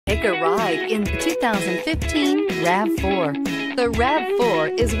Take a ride in the 2015 RAV4. The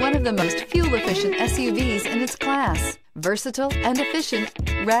RAV4 is one of the most fuel-efficient SUVs in its class. Versatile and efficient,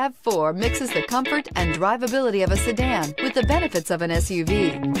 RAV4 mixes the comfort and drivability of a sedan with the benefits of an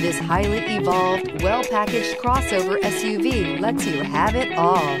SUV. This highly evolved, well-packaged crossover SUV lets you have it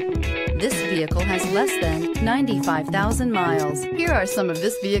all. This vehicle has less than 95,000 miles. Here are some of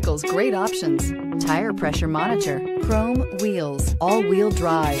this vehicle's great options: tire pressure monitor, chrome wheels, all-wheel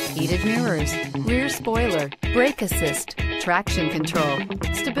drive, heated mirrors, rear spoiler, brake assist, traction control,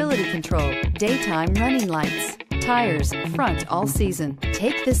 stability control, daytime running lights, tires front all season.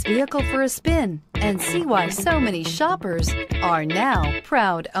 Take this vehicle for a spin and see why so many shoppers are now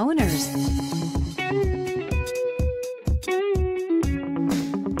proud owners.